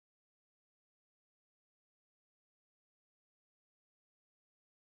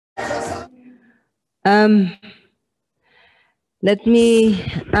I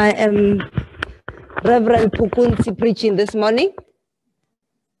am Reverend Phokontsi preaching this morning.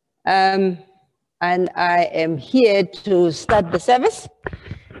 And I am here to start the service.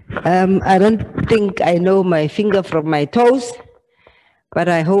 I don't think I know my finger from my toes, but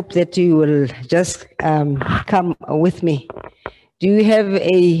I hope that you will just come with me. Do you have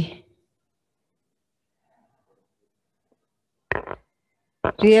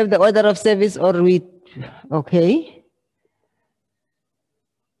the order of service, or okay?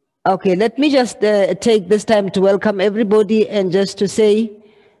 Okay, let me just take this time to welcome everybody and just to say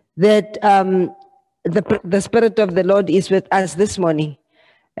that the Spirit of the Lord is with us this morning,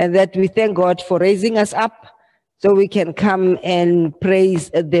 and that we thank God for raising us up so we can come and praise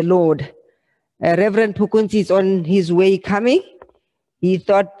the Lord. Reverend Phokontsi is on his way coming. He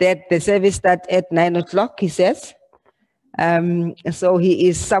thought that the service starts at 9 o'clock, he says. So he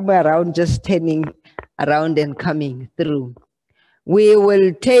is somewhere around, just turning around and coming through. We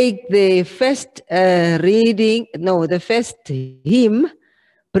will take the first the first hymn,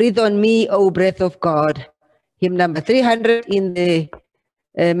 Breathe on Me, O Breath of God, hymn number 300 in the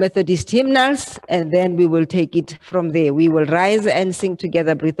Methodist hymnals, and then we will take it from there. We will rise and sing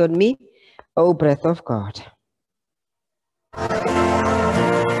together, Breathe on Me, O Breath of God.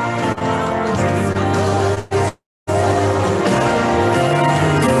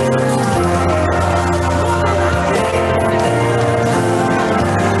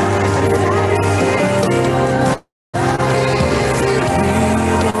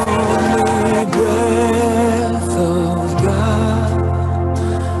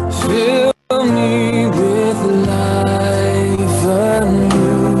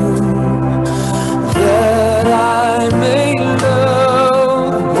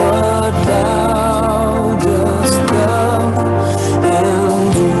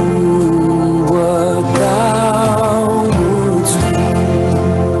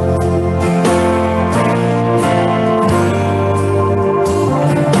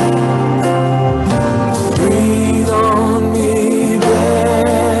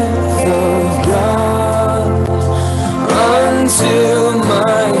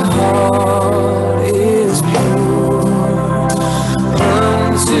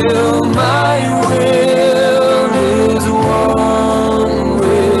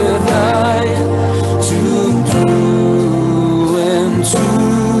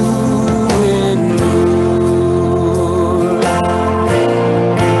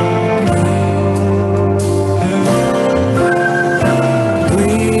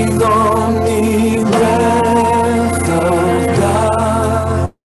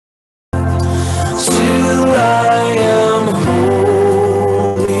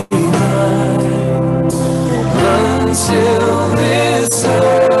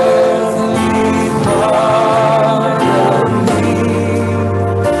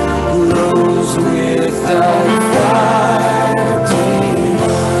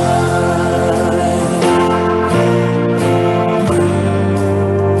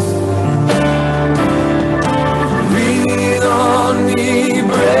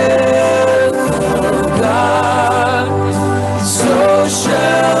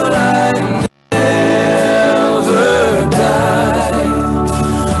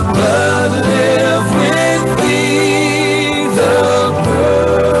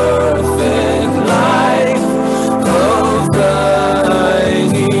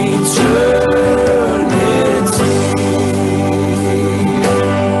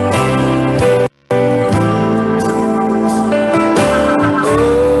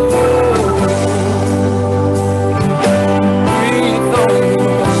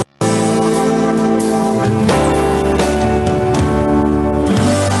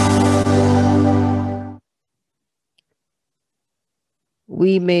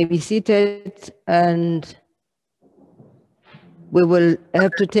 We may be seated, and we will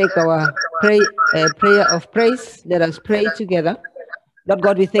have to take our prayer of praise. Let us pray together. Lord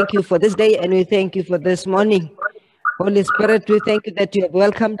God, we thank you for this day, and we thank you for this morning. Holy Spirit, we thank you that you have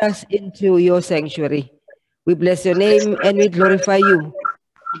welcomed us into your sanctuary. We bless your name and we glorify you,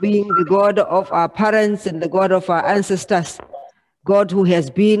 being the God of our parents and the God of our ancestors, God who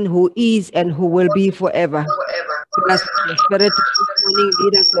has been, who is, and who will be forever. Fill us with your Spirit this morning.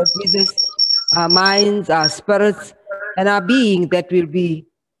 Lead us, Lord Jesus, our minds, our spirits, and our being, that will be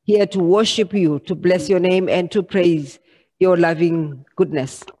here to worship you, to bless your name, and to praise your loving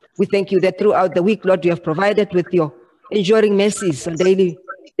goodness. We thank you that throughout the week, Lord, you have provided with your enduring mercies on daily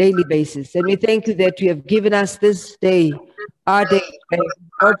basis. And we thank you that you have given us this day, our day.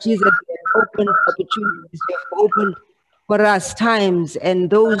 Lord Jesus, you have opened opportunities, you have opened for us times and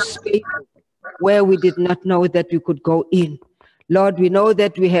those spaces where we did not know that we could go in. Lord, we know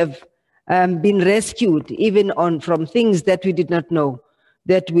that we have been rescued even from things that we did not know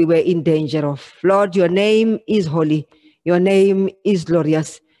that we were in danger of. Lord, your name is holy. Your name is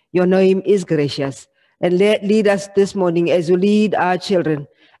glorious. Your name is gracious. And lead us this morning as you lead our children,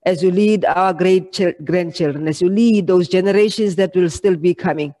 as you lead our grandchildren, as you lead those generations that will still be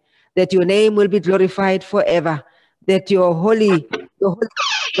coming, that your name will be glorified forever, that your holy will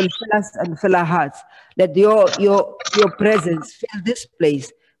fill us and fill our hearts, that your presence fill this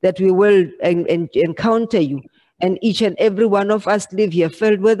place, that we will encounter you, and each and every one of us live here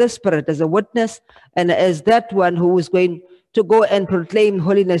filled with the Spirit as a witness and as that one who is going to go and proclaim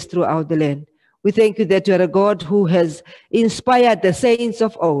holiness throughout the land. We thank you that you are a God who has inspired the saints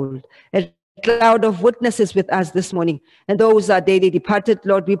of old, a cloud of witnesses with us this morning. And those are daily departed,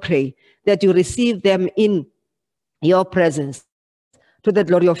 Lord, we pray that you receive them in your presence to the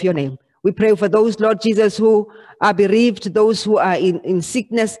glory of your name. We pray for those, Lord Jesus, who are bereaved, those who are in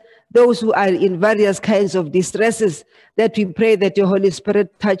sickness, those who are in various kinds of distresses, that we pray that your Holy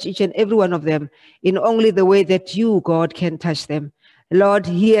Spirit touch each and every one of them in only the way that you, God, can touch them. Lord,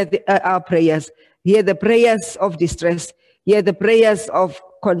 hear our prayers. Hear the prayers of distress. Hear the prayers of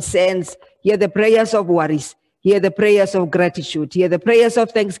concerns. Hear the prayers of worries. Hear the prayers of gratitude. Hear the prayers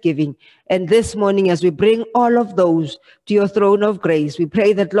of thanksgiving. And this morning, as we bring all of those to your throne of grace, we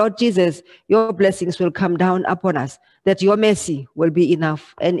pray that, Lord Jesus, your blessings will come down upon us, that your mercy will be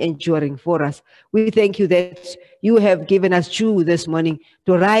enough and enduring for us. We thank you that you have given us due this morning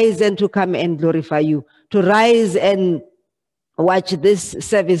to rise and to come and glorify you, to rise and watch this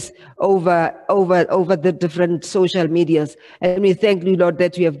service over the different social medias. And we thank you, Lord,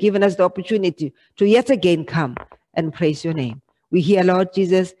 that you have given us the opportunity to yet again come and praise your name. We hear, Lord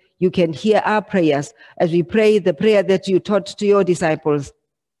Jesus, you can hear our prayers as we pray the prayer that you taught to your disciples.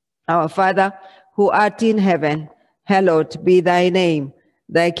 Our Father, who art in heaven, hallowed be thy name.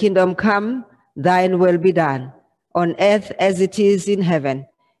 Thy kingdom come, thine will be done, on earth as it is in heaven.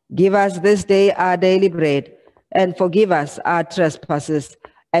 Give us this day our daily bread, and forgive us our trespasses,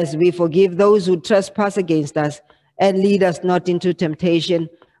 as we forgive those who trespass against us. And lead us not into temptation,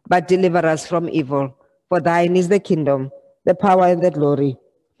 but deliver us from evil. For thine is the kingdom, the power, and the glory,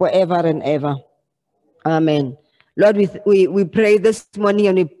 forever and ever. Amen. Lord, we pray this morning,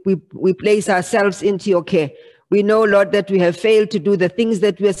 and we place ourselves into your care. We know, Lord, that we have failed to do the things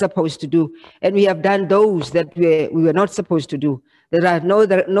that we are supposed to do, and we have done those that we were not supposed to do. There are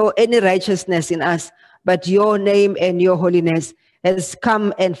no any righteousness in us, but your name and your holiness has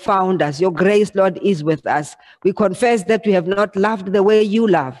come and found us. Your grace, Lord, is with us. We confess that we have not loved the way you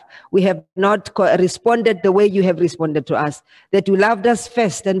love. We have not responded the way you have responded to us, that you loved us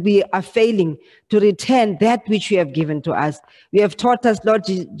first, and we are failing to return that which you have given to us. You have taught us, Lord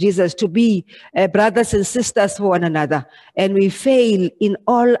Jesus, to be brothers and sisters for one another, and we fail in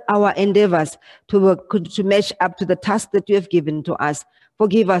all our endeavors to match up to the task that you have given to us.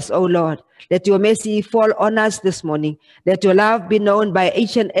 Forgive us, O Lord. Let your mercy fall on us this morning. Let your love be known by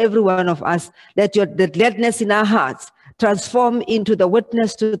each and every one of us. Let the gladness in our hearts transform into the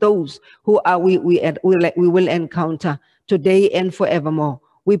witness to those who we will encounter today and forevermore.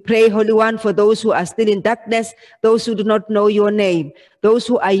 We pray, Holy One, for those who are still in darkness, those who do not know your name, those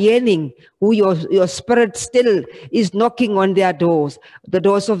who are yearning, who your spirit still is knocking on their doors, the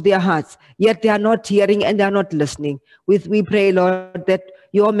doors of their hearts, yet they are not hearing and they are not listening. We pray, Lord, that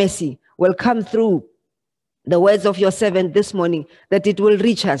your mercy will come through the words of your servant this morning, that it will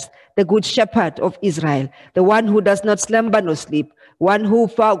reach us, the good shepherd of Israel, the one who does not slumber nor sleep, one who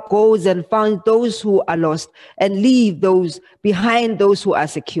goes and finds those who are lost and leave those behind, those who are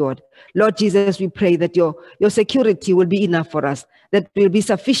secured. Lord Jesus, we pray that your security will be enough for us, that we'll be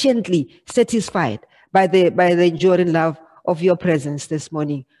sufficiently satisfied by the enduring love of your presence this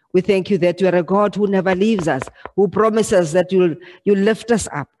morning. We thank you that you are a God who never leaves us, who promises that you'll lift us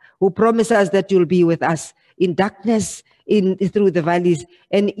up, who promises that you'll be with us in darkness, through the valleys,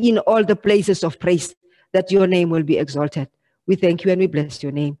 and in all the places of praise, that your name will be exalted. We thank you and we bless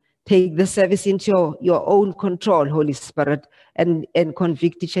your name. Take the service into your own control, Holy Spirit, and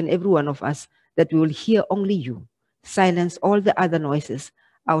convict each and every one of us that we will hear only you. Silence all the other noises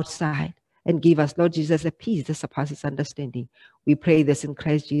outside, and give us, Lord Jesus, a peace that surpasses understanding. We pray this in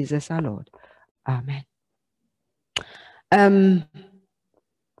Christ Jesus our Lord. Amen.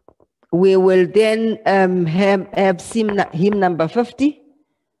 We will then have hymn number 50.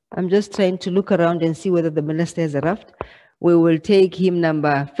 I'm just trying to look around and see whether the minister has arrived. We will take hymn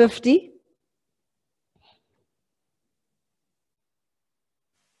number 50.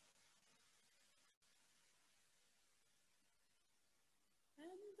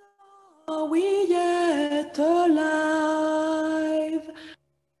 we yet alive?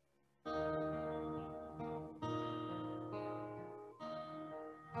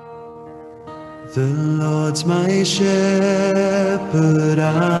 The Lord's my shepherd,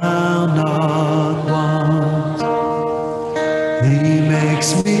 I'll not want. He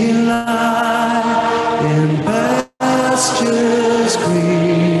makes me lie in pastures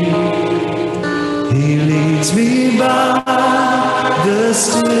green. He leads me by the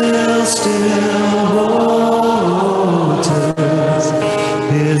still, still waters.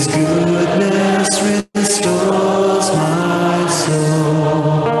 His goodness restores my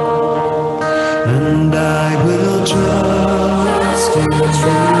soul. And I will trust in you.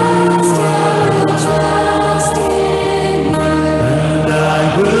 And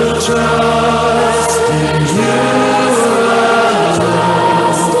I will trust in you.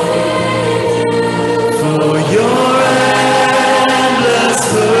 For your endless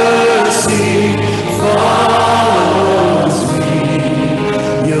mercy follows me.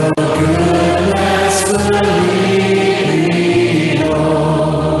 Your goodness will lead me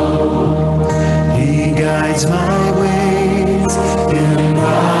home. He guides my ways in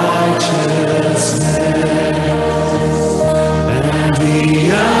righteousness, and He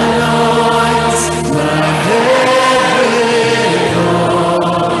anoints my head with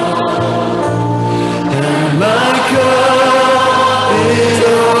oil, and my cup it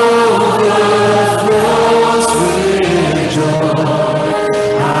overflows with joy.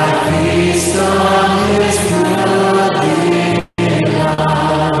 I feast on His pure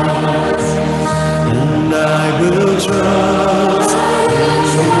delights, and I will trust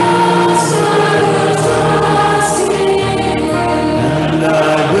in you. And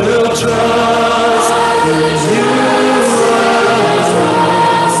I will trust in you.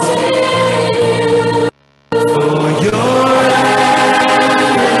 For your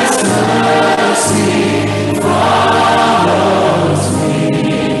endless mercy follows me.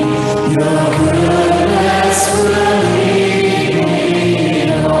 Your goodness will lead me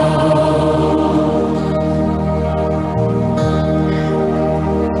home.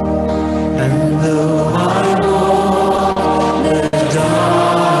 And though I walk the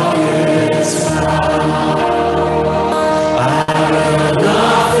darkest path, I will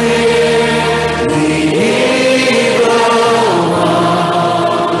not fear the evil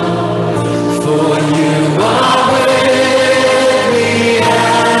one. For you are with me,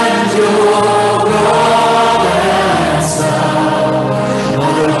 and your rod and staff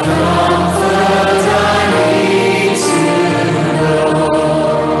are the comfort I need to know.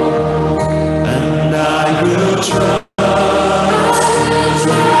 And I will trust in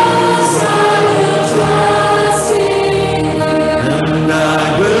you. And I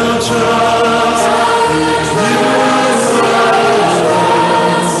will trust you.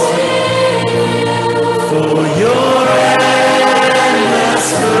 For your endless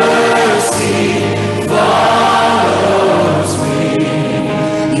mercy follows me.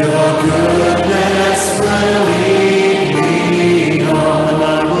 Your goodness will lead me home.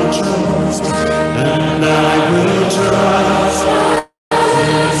 And I will trust,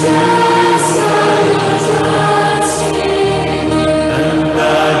 and I will trust in you. And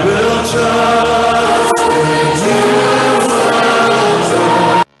I will trust in you.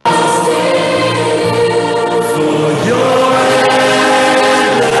 For your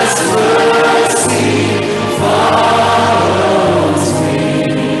endless mercy follows me.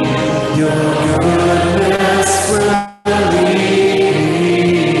 Your goodness will lead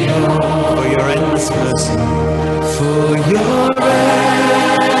me home. For your endless mercy. For your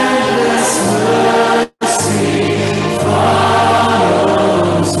endless mercy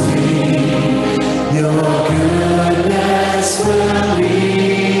follows me. Your goodness will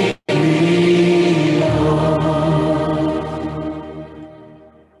lead me home.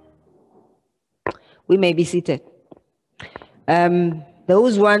 We may be seated.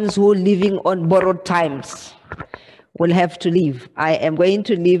 Those ones who are living on borrowed times will have to leave. I am going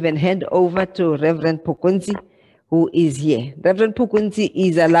to leave and hand over to Reverend Phokontsi, who is here. Reverend Phokontsi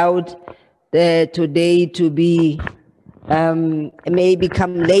is allowed today to be may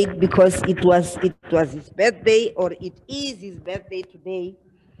become late because it was his birthday, or it is his birthday today.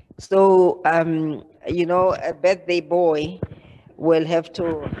 So you know, a birthday boy will have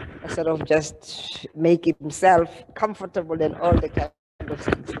to sort of just make himself comfortable and all the kind of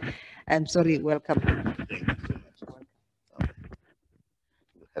things. I'm sorry, welcome.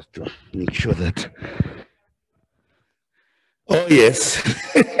 Have to make sure that. Oh, yes.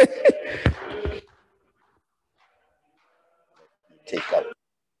 Take out.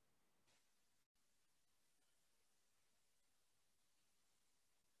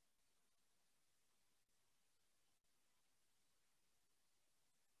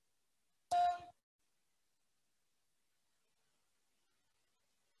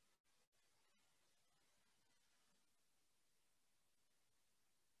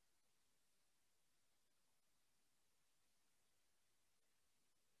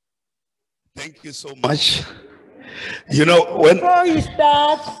 Thank you so much. You know, when Before you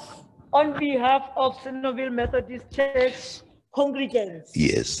start, on behalf of Sinnoville Methodist Church congregants,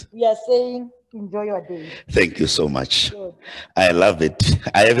 yes, we are saying, enjoy your day. thank you so much. Good. I love it.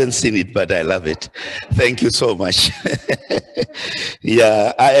 I haven't seen it, but I love it. Thank you so much.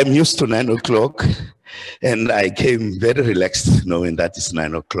 Yeah, I am used to 9 o'clock, and I came very relaxed knowing that it's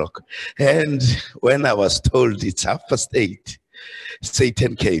 9 o'clock. And when I was told it's 8:30,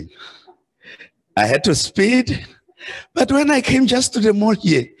 Satan came. I had to speed, but when I came just to the mall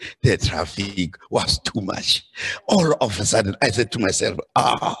here, the traffic was too much. All of a sudden, I said to myself,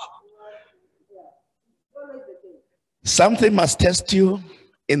 something must test you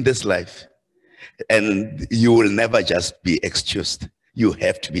in this life, and you will never just be excused. You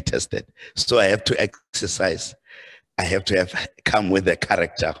have to be tested. So I have to exercise. I have to have come with the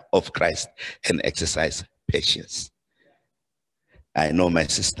character of Christ and exercise patience. I know my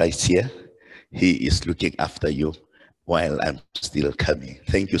sister is here. He is looking after you while I'm still coming.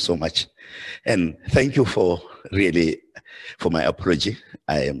 Thank you so much. And thank you for my apology.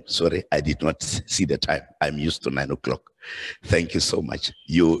 I am sorry, I did not see the time. I'm used to 9 o'clock. Thank you so much.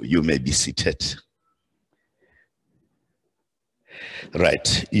 You may be seated.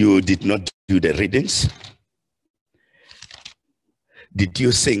 Right, you did not do the readings. Did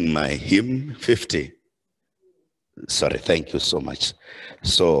you sing my hymn 50? Sorry, thank you so much.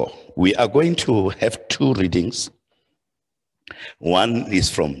 So we are going to have two readings. One is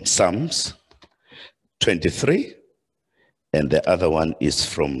from Psalms 23, and the other one is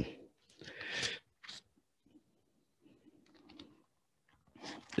from,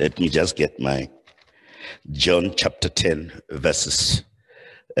 let me just get my John chapter 10, verses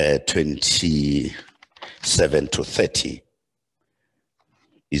 27 to 30.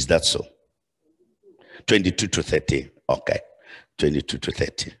 Is that so? 22 to 30. Okay. 22 to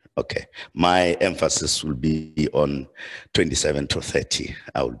 30. Okay. My emphasis will be on 27 to 30.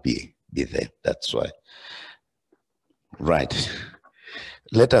 I will be there. That's why. Right.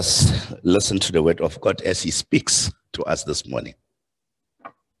 Let us listen to the word of God as he speaks to us this morning.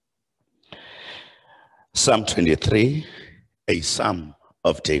 Psalm 23, a psalm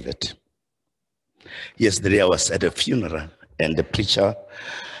of David. Yesterday I was at a funeral, and the preacher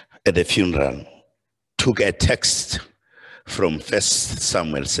at the funeral took a text from 1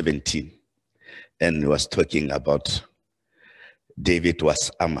 Samuel 17 and was talking about David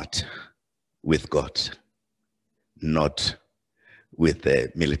was armored with God, not with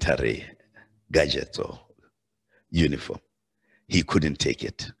the military gadgets or uniform. He couldn't take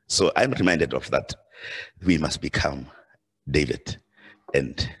it. So I'm reminded of that. We must become David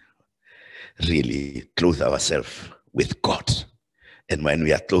and really clothe ourselves with God. And when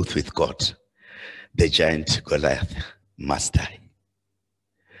we are clothed with God, the giant Goliath must die.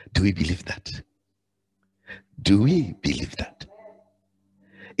 Do we believe that? Do we believe that?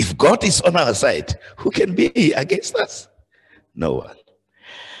 If God is on our side, who can be against us? No one.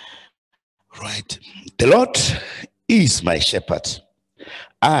 Right. The Lord is my shepherd.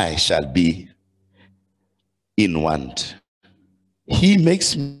 I shall be in want. He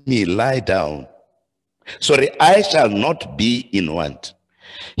makes me lie down. Sorry, I shall not be in want.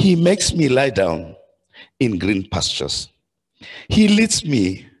 He makes me lie down in green pastures. He leads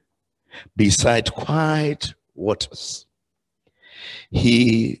me beside quiet waters.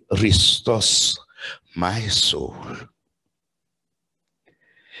 He restores my soul.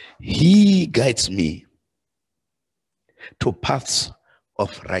 He guides me to paths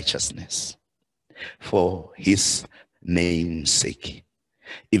of righteousness for his name's sake.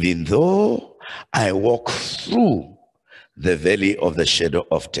 Even though I walk through the valley of the shadow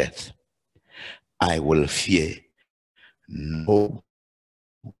of death, I will fear no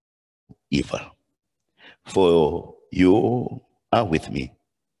evil. For you are with me.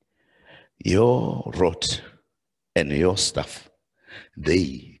 Your rod and your staff,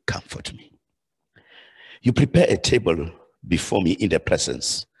 they comfort me. You prepare a table before me in the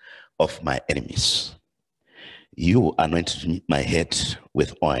presence of my enemies. You anointed my head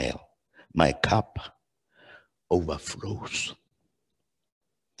with oil. My cup overflows.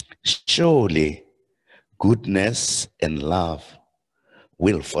 Surely goodness and love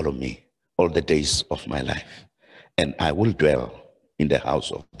will follow me all the days of my life, and I will dwell in the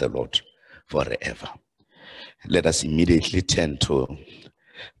house of the Lord forever. Let us immediately turn to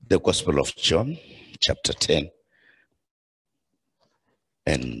the Gospel of John, chapter 10,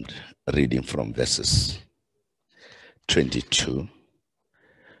 and reading from verses 22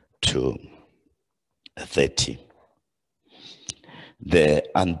 to 30. The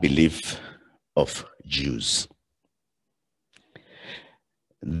unbelief of Jews.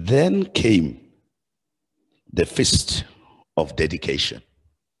 Then came the feast of dedication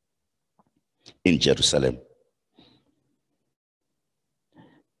in Jerusalem.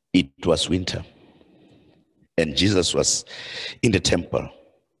 It was winter, and Jesus was in the temple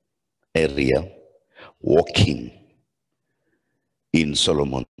area walking in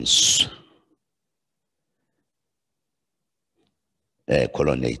Solomon's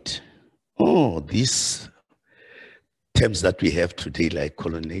colonnade. Oh, these terms that we have today, like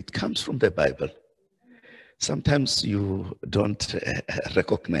colonnade, comes from the Bible. Sometimes you don't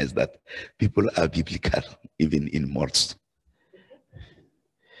recognize that people are biblical, even in morts.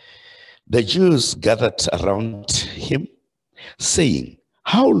 The Jews gathered around him, saying,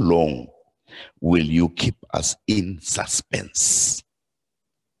 "How long will you keep us in suspense?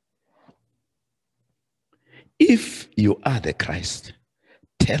 If you are the Christ,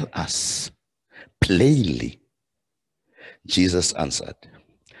 tell us plainly." Jesus answered,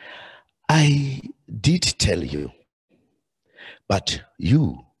 "I did tell you, but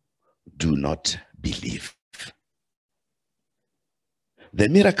you do not believe. The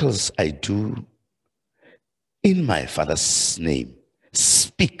miracles I do in my Father's name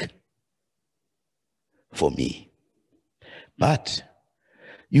speak for me, but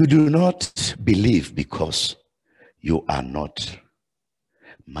you do not believe because you are not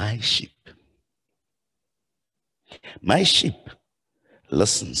my sheep. My sheep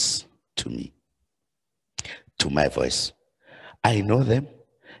listens to me, to my voice. I know them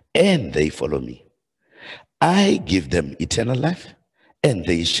and they follow me. I give them eternal life and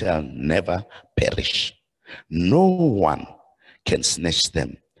they shall never perish. No one can snatch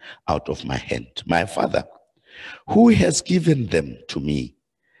them out of my hand. My Father, who has given them to me,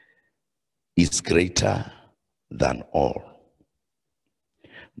 is greater than all.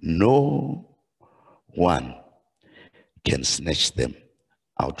 No one can snatch them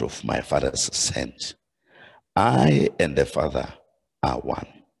out of my Father's hand. I and the Father are one."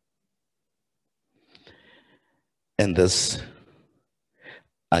 And thus,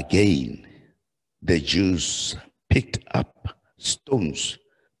 again, the Jews picked up stones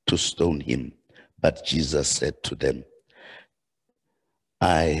to stone him. But Jesus said to them,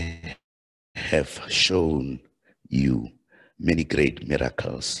 "I have shown you many great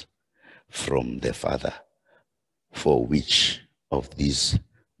miracles from the Father. For which of these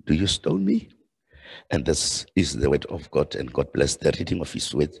do you stone me?" And this is the word of God, and God bless the reading of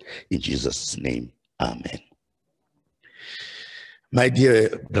his word in Jesus' name. Amen. My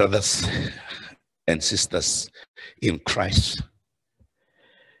dear brothers and sisters in Christ,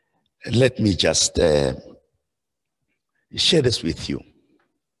 let me just share this with you.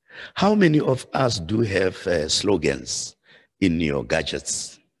 How many of us do have slogans in your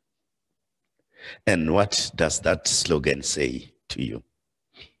gadgets? And what does that slogan say to you?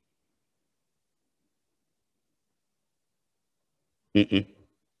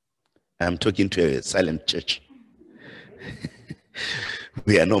 I'm talking to a silent church.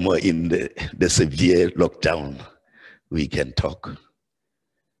 We are no more in the severe lockdown. We can talk.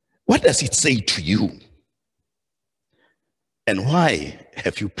 What does it say to you? And why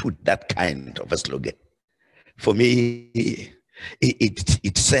have you put that kind of a slogan? For me,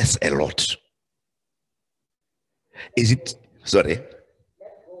 it says a lot. Is it, sorry?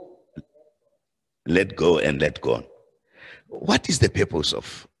 Let go and let go on. What is the purpose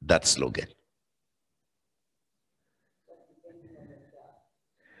of that slogan?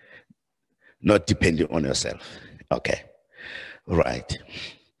 Not depending on yourself. Okay, right.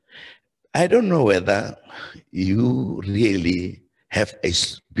 I don't know whether you really have a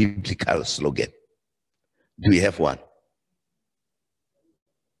biblical slogan. Do you have one?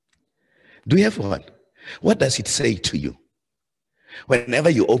 Do you have one? What does it say to you? Whenever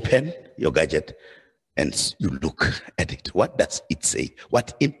you open your gadget and you look at it, what does it say?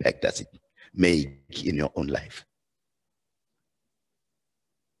 What impact does it make in your own life?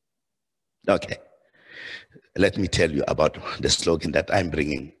 Okay, let me tell you about the slogan that I'm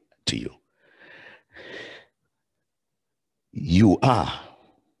bringing to you. You are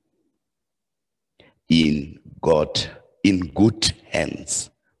in good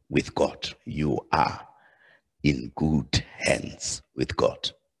hands with God. You are in good hands with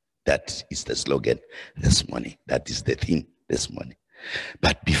God. That is the slogan this morning. That is the theme this morning.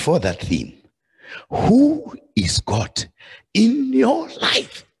 But before that theme, who is God in your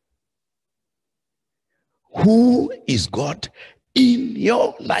life? Who is God in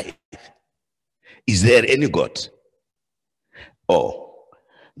your life? Is there any God? Or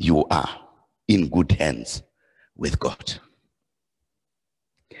you are in good hands with God?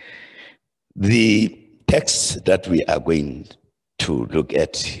 The text that we are going to look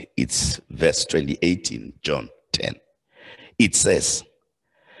at, it's verse 28 in John 10. It says,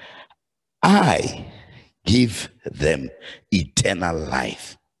 I give them eternal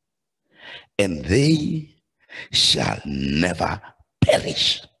life, and they shall never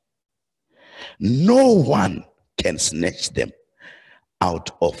perish. No one can snatch them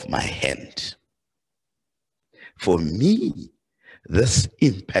out of my hand. For me, this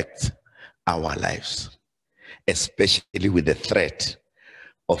impacts our lives, especially with the threat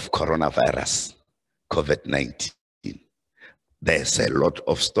of coronavirus, COVID-19. There's a lot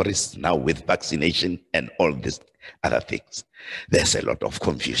of stories now with vaccination and all these other things. There's a lot of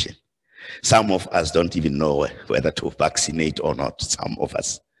confusion. Some of us don't even know whether to vaccinate or not, some of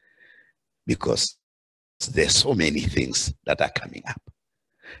us, because there's so many things that are coming up.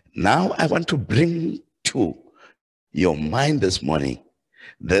 Now I want to bring to your mind this morning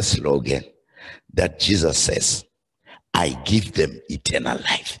the slogan that Jesus says, I give them eternal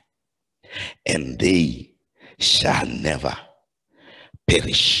life, and they shall never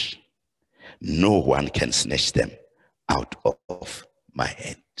perish. No one can snatch them out of my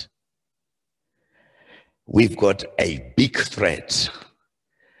hand. We've got a big threat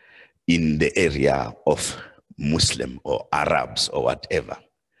in the area of Muslim or Arabs or whatever.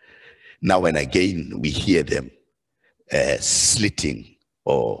 Now and again, we hear them slitting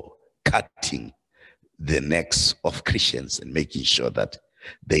or cutting the necks of Christians and making sure that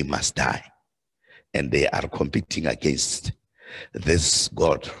they must die. And they are competing against this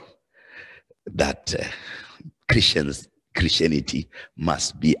God that Christianity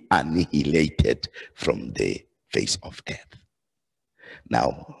must be annihilated from the face of earth.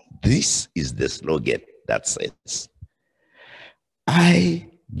 Now, this is the slogan that says, I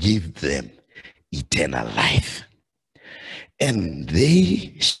give them eternal life, and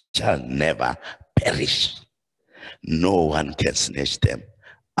they shall never perish. No one can snatch them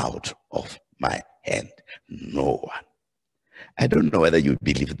out of my hand. No one. I don't know whether you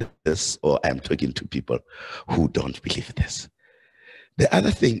believe this or I'm talking to people who don't believe this. The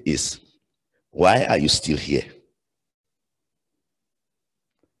other thing is, why are you still here?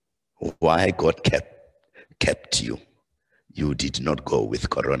 Why God kept you? You did not go with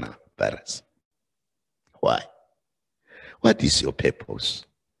coronavirus. Why? What is your purpose?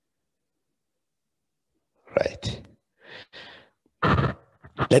 Right.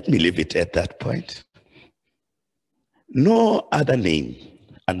 Let me leave it at that point. No other name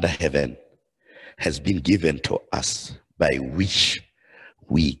under heaven has been given to us by which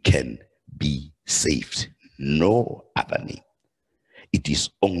we can be saved. No other name. It is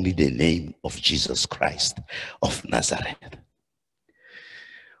only the name of Jesus Christ of Nazareth.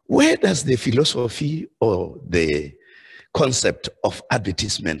 Where does the philosophy or the concept of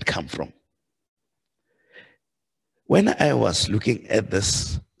advertisement come from? When I was looking at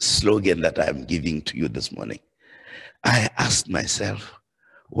this slogan that I'm giving to you this morning, I asked myself,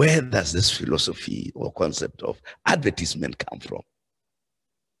 where does this philosophy or concept of advertisement come from?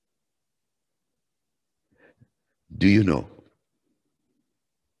 Do you know?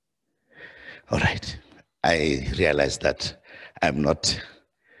 All right. I realize that I'm not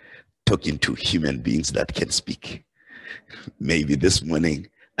talking to human beings that can speak. Maybe this morning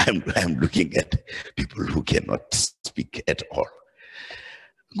I'm looking at people who cannot speak at all.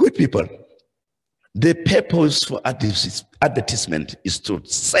 Good people. The purpose for advertisement is to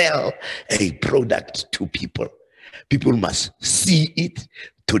sell a product to people. People must see it.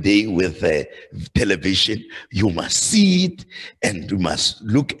 Today with television, you must see it, and you must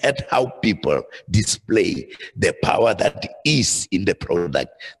look at how people display the power that is in the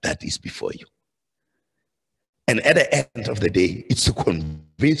product that is before you. And at the end of the day, it's to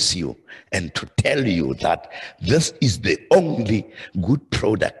convince you and to tell you that this is the only good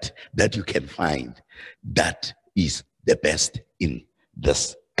product that you can find that is the best in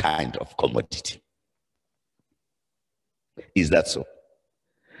this kind of commodity. Is that so?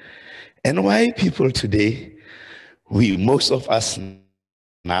 And why people today, most of us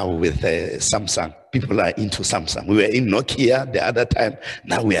now with Samsung, people are into Samsung. We were in Nokia the other time,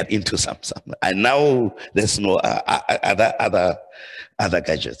 now we are into Samsung. And now there's no other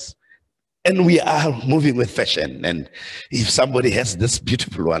gadgets. And we are moving with fashion. And if somebody has this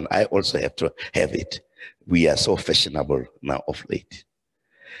beautiful one, I also have to have it. We are so fashionable now of late.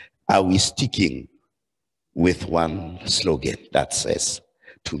 Are we sticking with one slogan that says,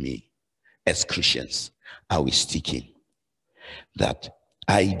 to me, as Christians, are we sticking that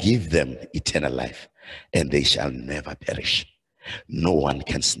I give them eternal life and they shall never perish? No one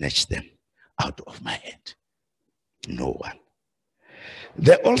can snatch them out of my hand. No one.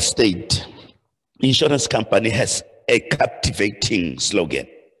 The Allstate insurance company has a captivating slogan.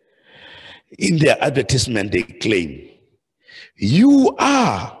 In their advertisement, they claim, "You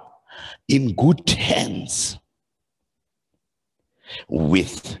are in good hands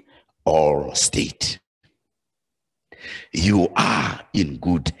with Allstate. You are in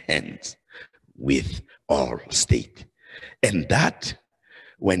good hands with Allstate." And that,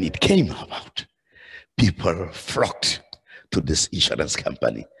 when it came about, people flocked to this insurance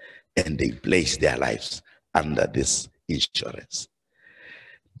company and they placed their lives under this insurance.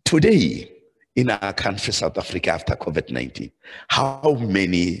 Today, in our country, South Africa, after COVID-19, how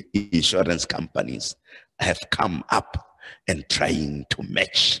many insurance companies have come up and trying to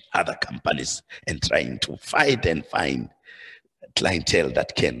match other companies and trying to fight and find clientele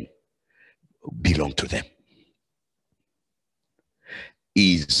that can belong to them?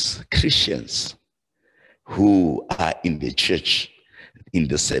 Is Christians who are in the church, in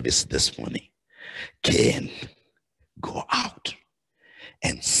the service this morning, can go out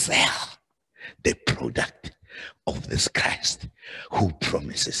and sell the product of this Christ who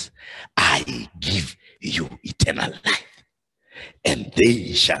promises, "I give you eternal life, and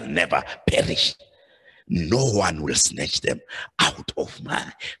they shall never perish. No one will snatch them out of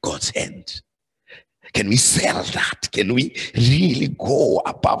my God's hand." Can we sell that? Can we really go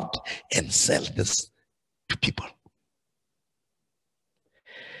about and sell this to people?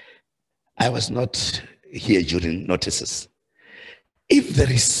 I was not here during notices. If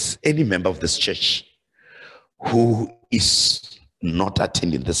there is any member of this church who is not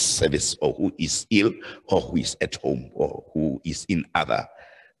attending this service, or who is ill, or who is at home, or who is in other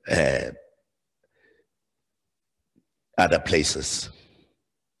places,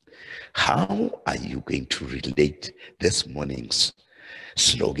 how are you going to relate this morning's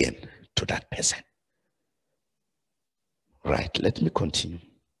slogan to that person? Right, let me continue.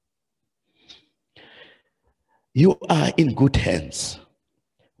 You are in good hands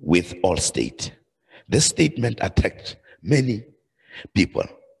with Allstate. This statement attracts many people,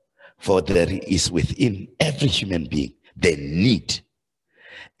 for there is within every human being the need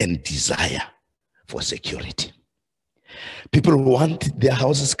and desire for security. People want their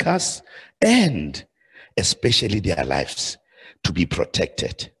houses, cars, and especially their lives to be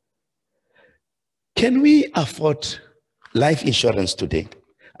protected. Can we afford life insurance today?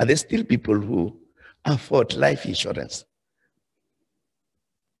 Are there still people who afford life insurance?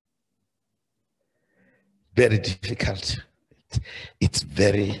 Very difficult. It's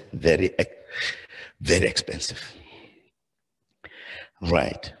very, very, very expensive.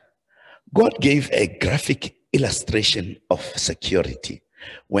 Right. God gave a graphic illustration of security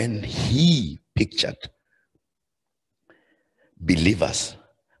when he pictured believers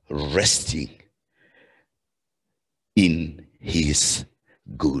resting in his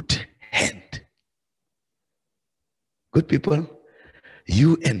good hand. Good people,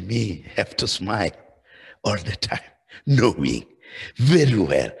 you and me have to smile all the time, knowing very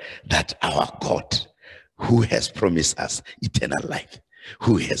well that our God, who has promised us eternal life,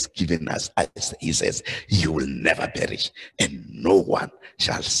 who has given us, as he says, "You will never perish, and no one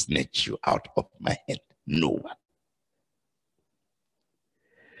shall snatch you out of my hand." No one.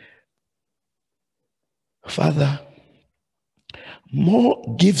 Father,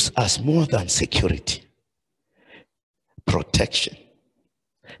 more gives us more than security, protection,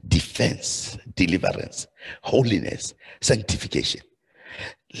 defense, deliverance, holiness, sanctification.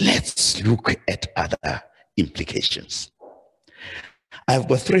 Let's look at other implications. I've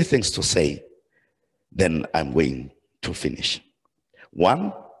got 3 things to say, then I'm going to finish.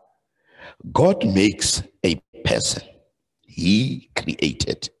 1, God makes a person. He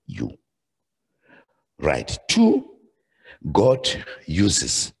created you. Right. 2, God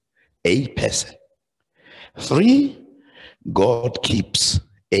uses a person. 3, God keeps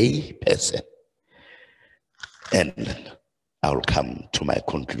a person. And I'll come to my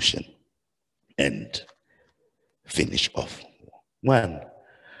conclusion and finish off. 1,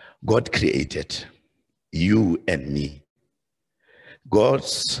 God created you and me.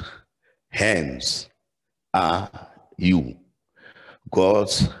 God's hands are you.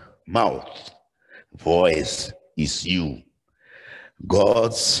 God's mouth, voice is you.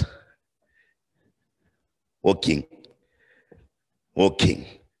 God's walking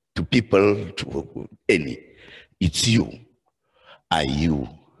to people, to any, it's you. Are you,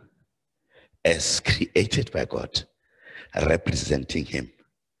 as created by God, representing him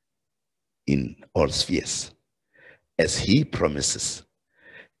in all spheres? As he promises,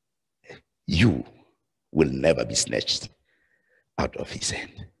 you will never be snatched out of his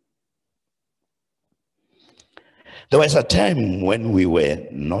hand. There was a time when we were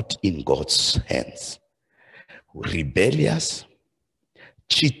not in God's hands, rebellious,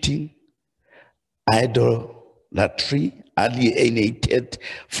 cheating, idolatry, alienated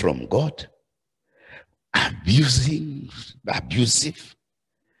from God, abusive.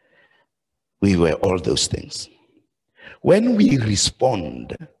 We were all those things. When we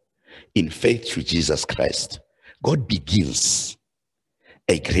respond in faith to Jesus Christ, God begins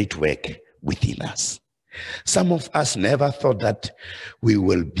a great work within us. Some of us never thought that we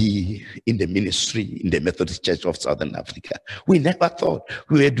will be in the ministry in the Methodist Church of Southern Africa. We never thought.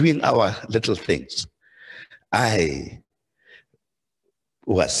 We were doing our little things. I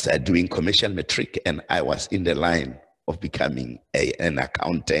was doing commercial metric, and I was in the line of becoming an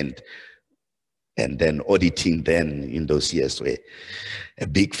accountant, and then auditing. Then in those years were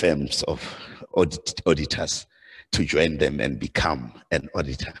big firms of auditors to join them and become an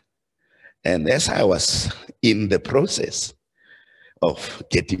auditor. And as I was in the process of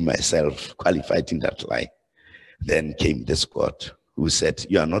getting myself qualified in that line, then came this God who said,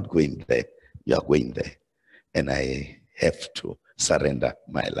 you are not going there, you are going there. And I have to surrender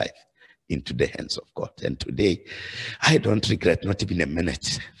my life into the hands of God. And today, I don't regret, not even a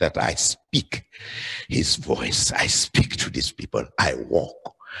minute, that I speak his voice. I speak to these people. I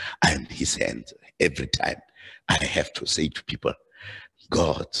walk. I am his hand. Every time I have to say to people,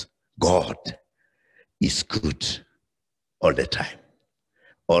 God is good all the time.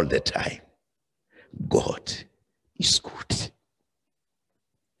 All the time. God is good.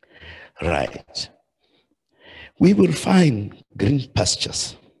 Right. We will find green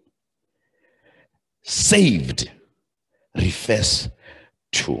pastures. Saved refers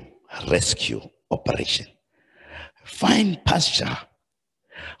to rescue operation. Find pasture,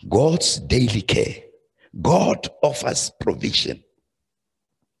 God's daily care. God offers provision,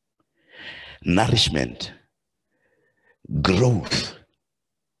 nourishment, growth.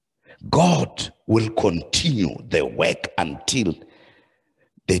 God will continue the work until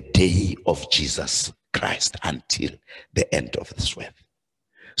the day of Jesus Christ, until the end of this world.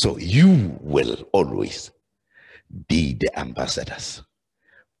 So you will always be the ambassadors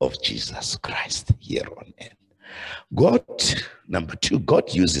of Jesus Christ here on earth. God, number two,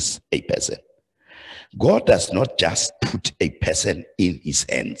 God uses a person. God does not just put a person in his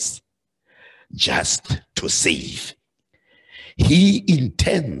hands just to save. He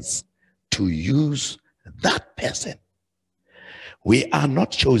intends to use that person. We are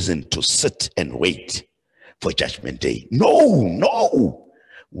not chosen to sit and wait for Judgment Day. No.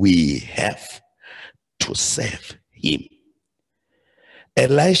 We have to serve him.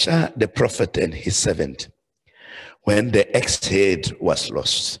 Elisha, the prophet, and his servant, when the axe head was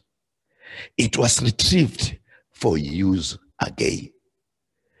lost, it was retrieved for use again.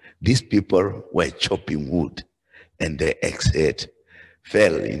 These people were chopping wood, and the axe head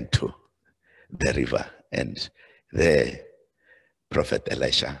fell into the river, and the prophet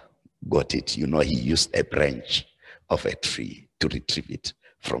Elisha got it. You know, he used a branch of a tree to retrieve it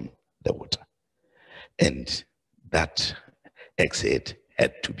from the water. And that axe head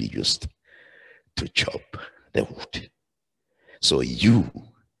had to be used to chop the wood. So you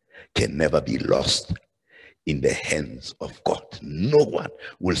can never be lost in the hands of God. No one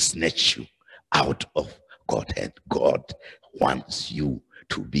will snatch you out of God's hand. God wants you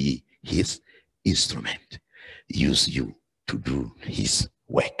to be his instrument, use you to do his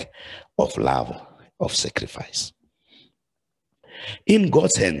work of love, of sacrifice. In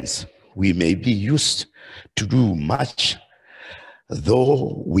God's hands, we may be used to do much,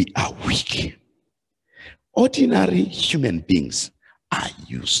 though we are weak. Ordinary human beings are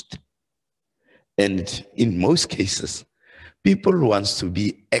used. And in most cases, people want to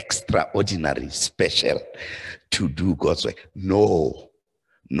be extraordinary, special to do God's work. No.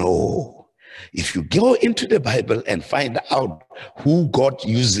 If you go into the Bible and find out who God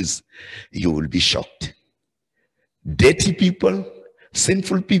uses, you will be shocked. Dirty people,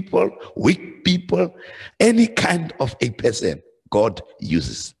 sinful people, weak people, any kind of a person God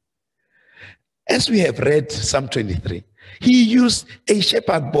uses. As we have read Psalm 23, he used a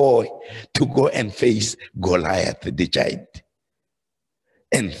shepherd boy to go and face Goliath, the giant.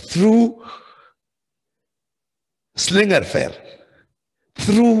 And through slinger fell,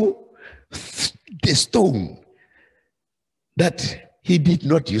 through the stone, that he did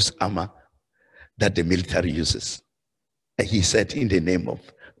not use armor that the military uses. And he said, in the name of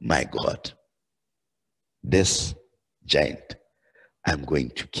my God, this giant I'm going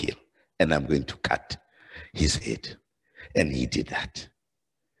to kill, and I'm going to cut his head. And he did that.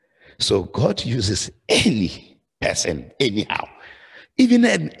 So God uses any person anyhow. Even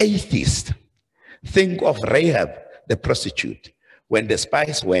an atheist. Think of Rahab, the prostitute, when the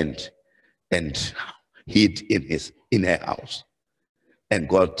spies went and hid in her house. And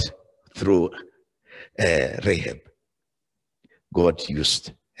God, through Rahab, God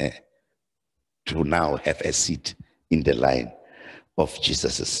used her to now have a seat in the line of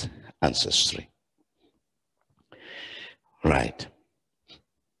Jesus's ancestry. Right.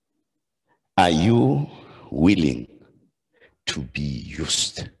 Are you willing to be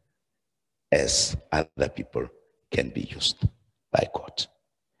used as other people can be used by God?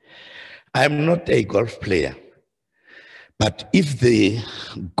 I'm not a golf player, but if the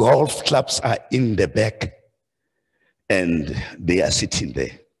golf clubs are in the back and they are sitting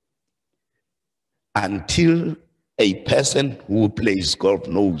there, until a person who plays golf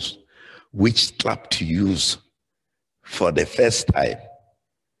knows which club to use for the first time.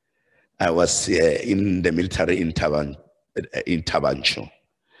 I was in the military intervention,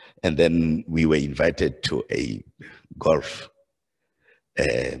 and then we were invited to a golf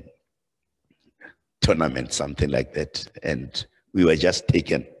tournament, something like that, and we were just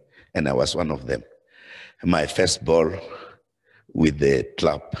taken, and I was one of them. My first ball with the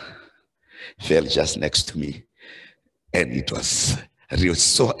club fell just next to me, and it was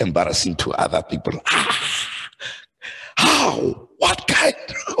so embarrassing to other people. How? What kind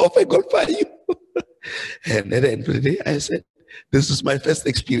of a golfer are you? And at the end of the day, I said, this is my first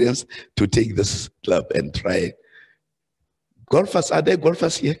experience to take this club and try it. Golfers, are there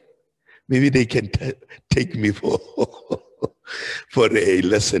golfers here? Maybe they can take me for a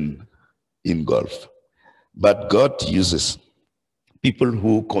lesson in golf. But God uses people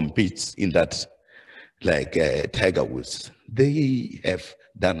who compete in that, like Tiger Woods. They have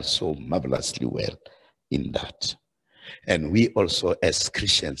done so marvelously well in that. And we also, as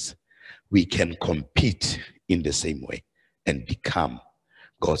Christians, we can compete in the same way and become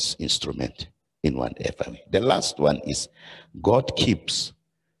God's instrument in whatever way. The last one is God keeps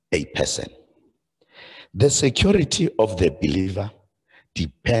a person. The security of the believer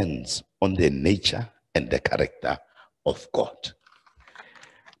depends on the nature and the character of God,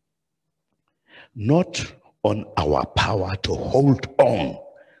 not on our power to hold on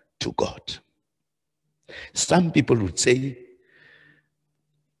to God. Some people would say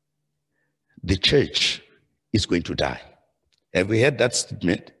the church is going to die. Have we heard that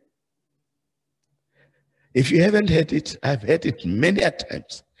statement? If you haven't heard it, I've heard it many a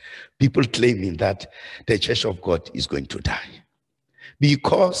times. People claiming that the church of God is going to die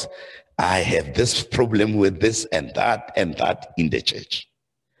because I have this problem with this and that in the church.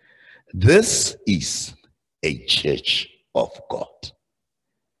 This is a church of God.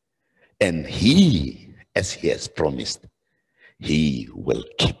 And he, as he has promised, he will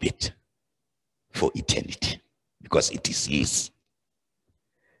keep it for eternity because it is his.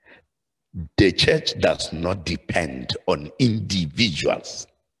 The church does not depend on individuals.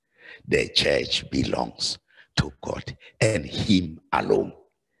 The church belongs to God and him alone.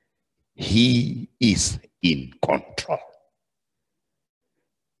 He is in control.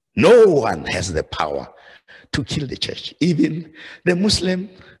 No one has the power to kill the church. Even the Muslim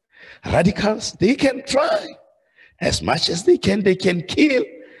radicals, they can try as much as they can kill.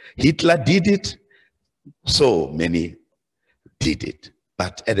 Hitler did it. So many did it.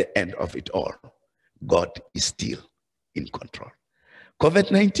 But at the end of it all, God is still in control.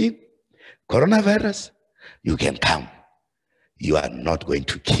 COVID-19, coronavirus, you can come. You are not going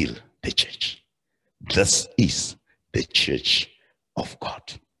to kill the church. This is the church of God.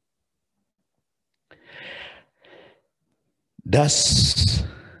 Does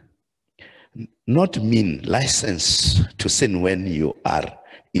not mean license to sin when you are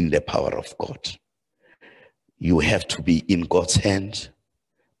in the power of God. You have to be in God's hand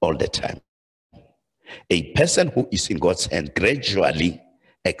all the time. A person who is in God's hand gradually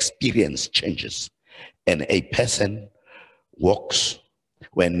experiences changes, and a person walks,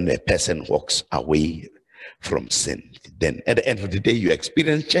 when a person walks away from sin, then at the end of the day you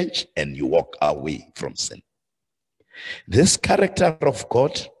experience change and you walk away from sin. This character of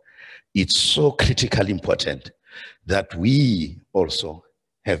God, it's so critically important that we also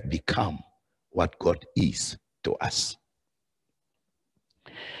have become what God is to us.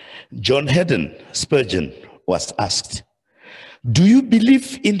 John Haddon Spurgeon was asked, do you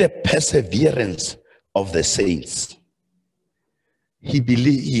believe in the perseverance of the saints?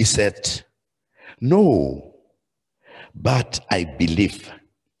 He said, no, but I believe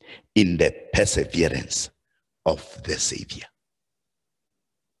in the perseverance of the Savior.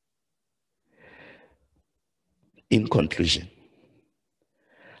 In conclusion,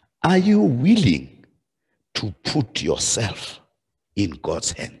 are you willing to put yourself in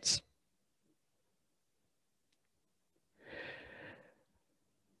God's hands?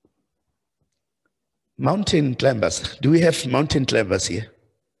 Mountain climbers. Do we have mountain climbers here?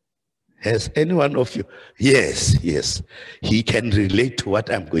 Has any one of you? Yes, yes. He can relate to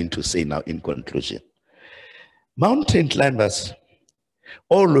what I'm going to say now in conclusion. Mountain climbers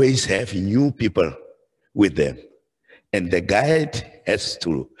always have new people with them, and the guide has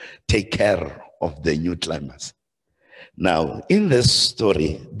to take care of the new climbers. Now, in this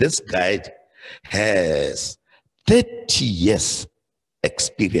story, this guide has 30 years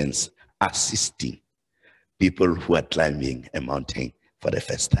experience assisting people who are climbing a mountain for the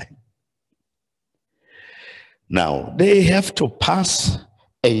first time. Now, they have to pass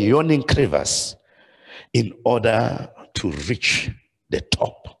a yawning crevasse in order to reach the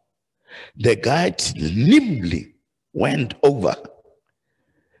top. The guide nimbly went over.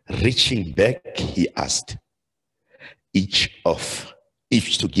 Reaching back, he asked each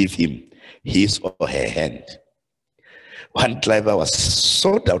to give him his or her hand. One climber was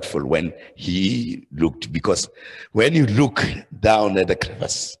so doubtful when he looked, because when you look down at the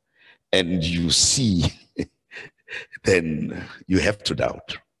crevice and you see, then you have to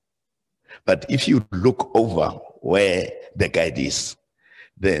doubt. But if you look over where the guide is,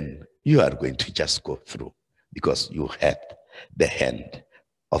 then you are going to just go through, because you had the hand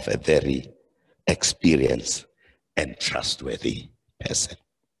of a very experienced and trustworthy person.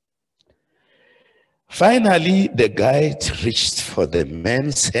 Finally, the guide reached for the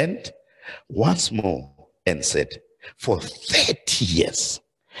man's hand once more and said, "For 30 years,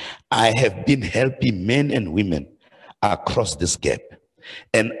 I have been helping men and women across this gap,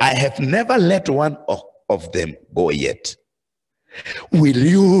 and I have never let one of them go yet. Will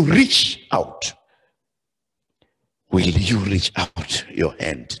you reach out? Will you reach out your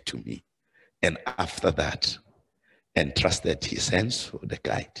hand to me?" And after that, entrusted his hands to the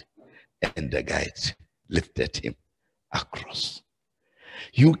guide, and the guide lifted him across.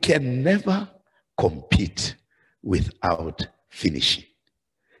 You can never compete without finishing.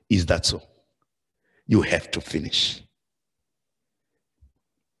 Is that so? You have to finish.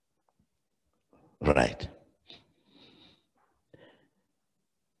 Right.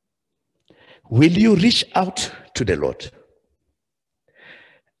 Will you reach out to the Lord?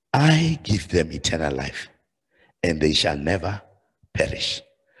 I give them eternal life, and they shall never perish.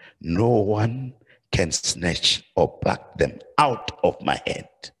 No one can snatch or pluck them out of my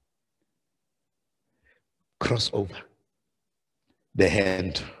hand. Cross over. The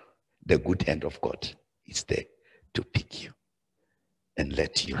hand, the good hand of God is there to pick you and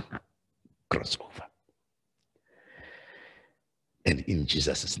let you cross over. And in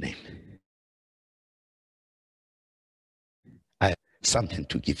Jesus' name, I have something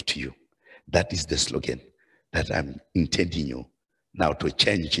to give to you. That is the slogan that I'm intending you now to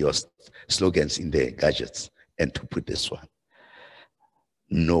change your slogans in the gadgets and to put this one.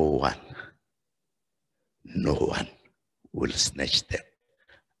 No one will snatch them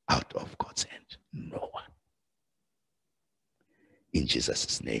out of God's hand. No one. In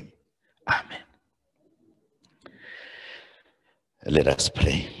Jesus' name, amen. Let us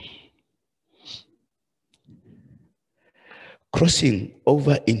pray. Crossing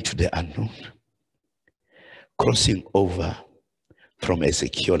over into the unknown, crossing over from a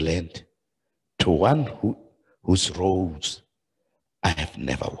secure land to one whose roads I have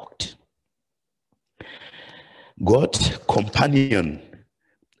never walked. God, companion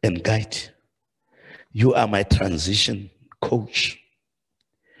and guide, you are my transition coach.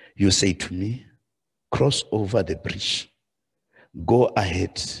 You say to me, cross over the bridge. Go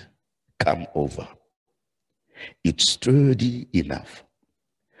ahead, come over. It's sturdy enough.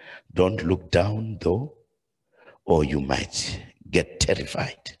 Don't look down though, or you might get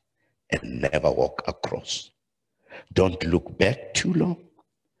terrified and never walk across. Don't look back too long,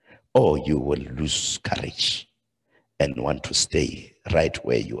 or you will lose courage and want to stay right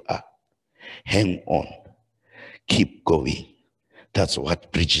where you are. Hang on, keep going. That's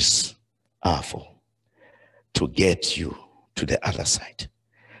what bridges are for, to get you to the other side.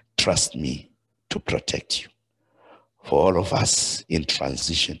 Trust me to protect you. For all of us in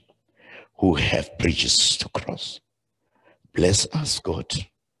transition who have bridges to cross, bless us, God,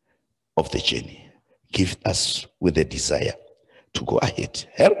 of the journey. Give us with a desire to go ahead.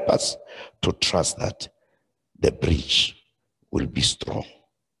 Help us to trust that the bridge will be strong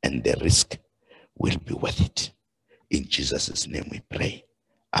and the risk will be worth it. In Jesus' name we pray.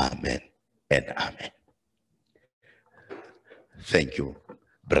 Amen and amen. Thank you,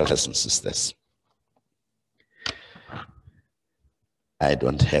 brothers and sisters. I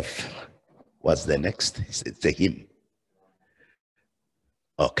don't have, what's the next? It's the hymn.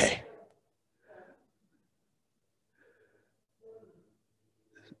 Okay.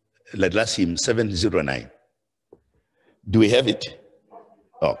 Let last hymn 709. Do we have it?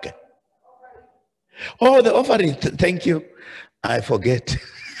 Okay. Oh, the offering. Thank you. I forget.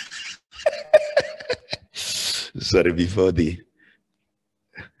 Sorry, before the...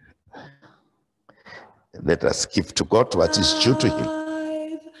 Let us give to God what is due to him.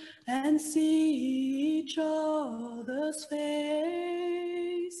 And see each other's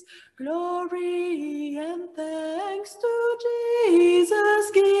face. Glory and thanks to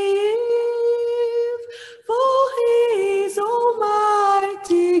Jesus give for his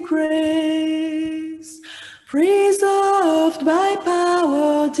almighty grace, preserved by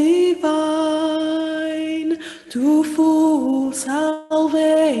power divine to full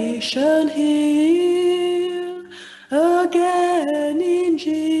salvation here. Again in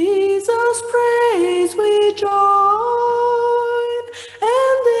Jesus' praise we join,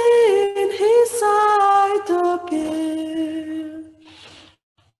 and in his sight appear.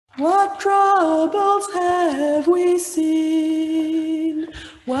 What troubles have we seen?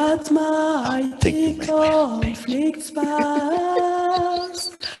 What mighty conflicts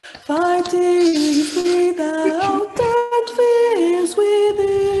past? Fightings without and fears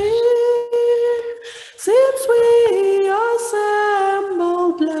within. Since we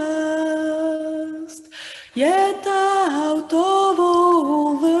assembled last, yet out of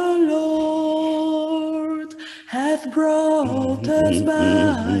all the Lord hath brought us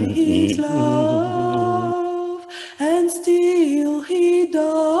by his love, and still he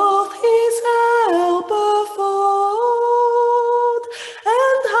doth his help afford,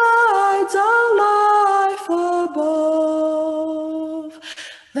 and hides our life above.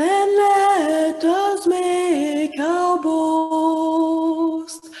 Then let us make our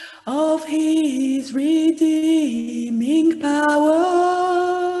boast of his redeeming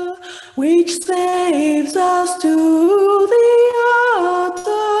power, which saves us to the uttermost,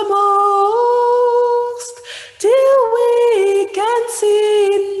 till we can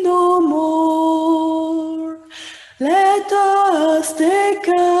sin no more. Let us take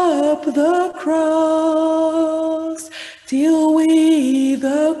up the cross, till we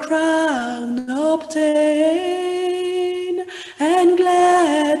the crown obtain, and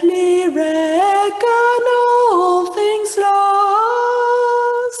gladly reckon all things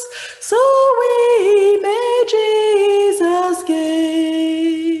lost, so we may Jesus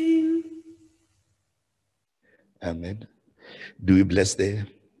gain. Amen. Do we bless the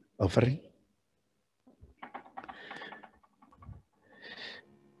offering?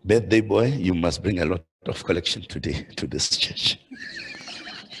 Birthday boy, you must bring a lot of collection today to this church.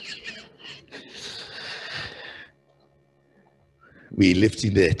 We lived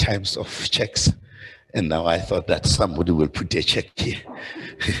in the times of checks, and now I thought that somebody will put a check here.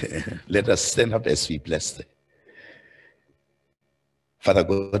 Let us stand up as we bless them. Father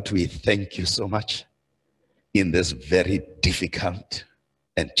God, we thank you so much in this very difficult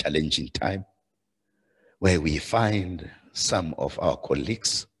and challenging time, where we find some of our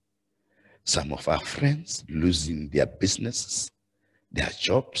colleagues, some of our friends losing their businesses, their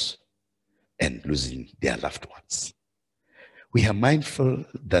jobs, and losing their loved ones. We are mindful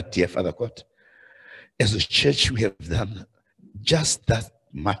that, dear Father God, as a church, we have done just that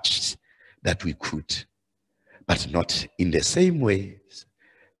much that we could, but not in the same way,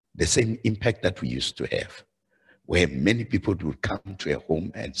 the same impact that we used to have, where many people would come to a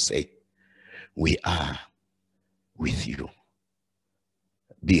home and say, we are with you.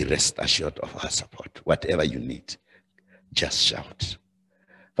 Be rest assured of our support. Whatever you need, just shout.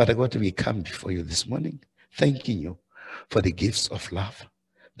 Father God, we come before you this morning, thanking you for the gifts of love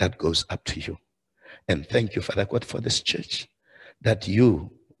that goes up to you. And thank you, Father God, for this church, that you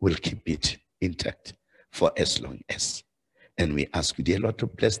will keep it intact for as long as. And we ask you, dear Lord, to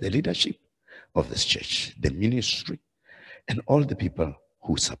bless the leadership of this church, the ministry, and all the people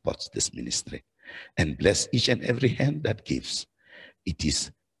who support this ministry. And bless each and every hand that gives. It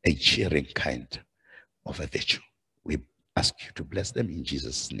is a cheering kind of a virtue. We ask you to bless them in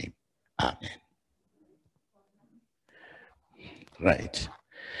Jesus' name. Amen. Right.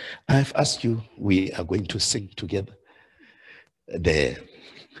 I've asked you, we are going to sing together the...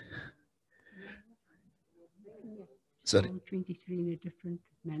 Sorry? Psalm 23 in a different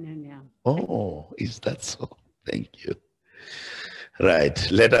manner now. Oh, is that so? Thank you.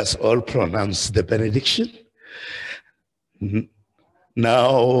 Right. Let us all pronounce the benediction.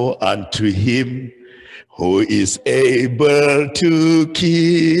 Now unto him who is able to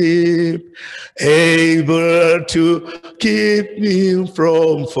keep me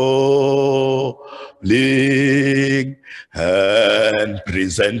from falling, and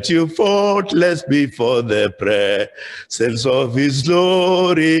present you faultless before the presence of his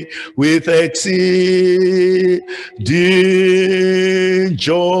glory with exceeding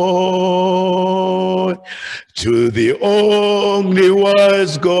joy. To the only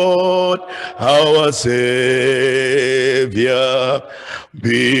wise God, our Savior,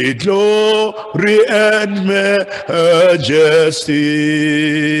 be glory and majesty,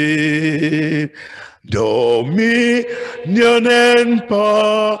 dominion and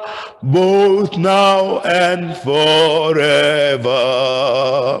power, both now and forever.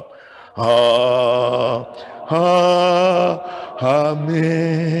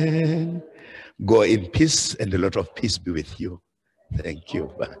 Amen. Go in peace, and a lot of peace be with you. Thank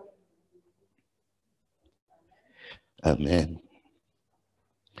you. Bye. Amen.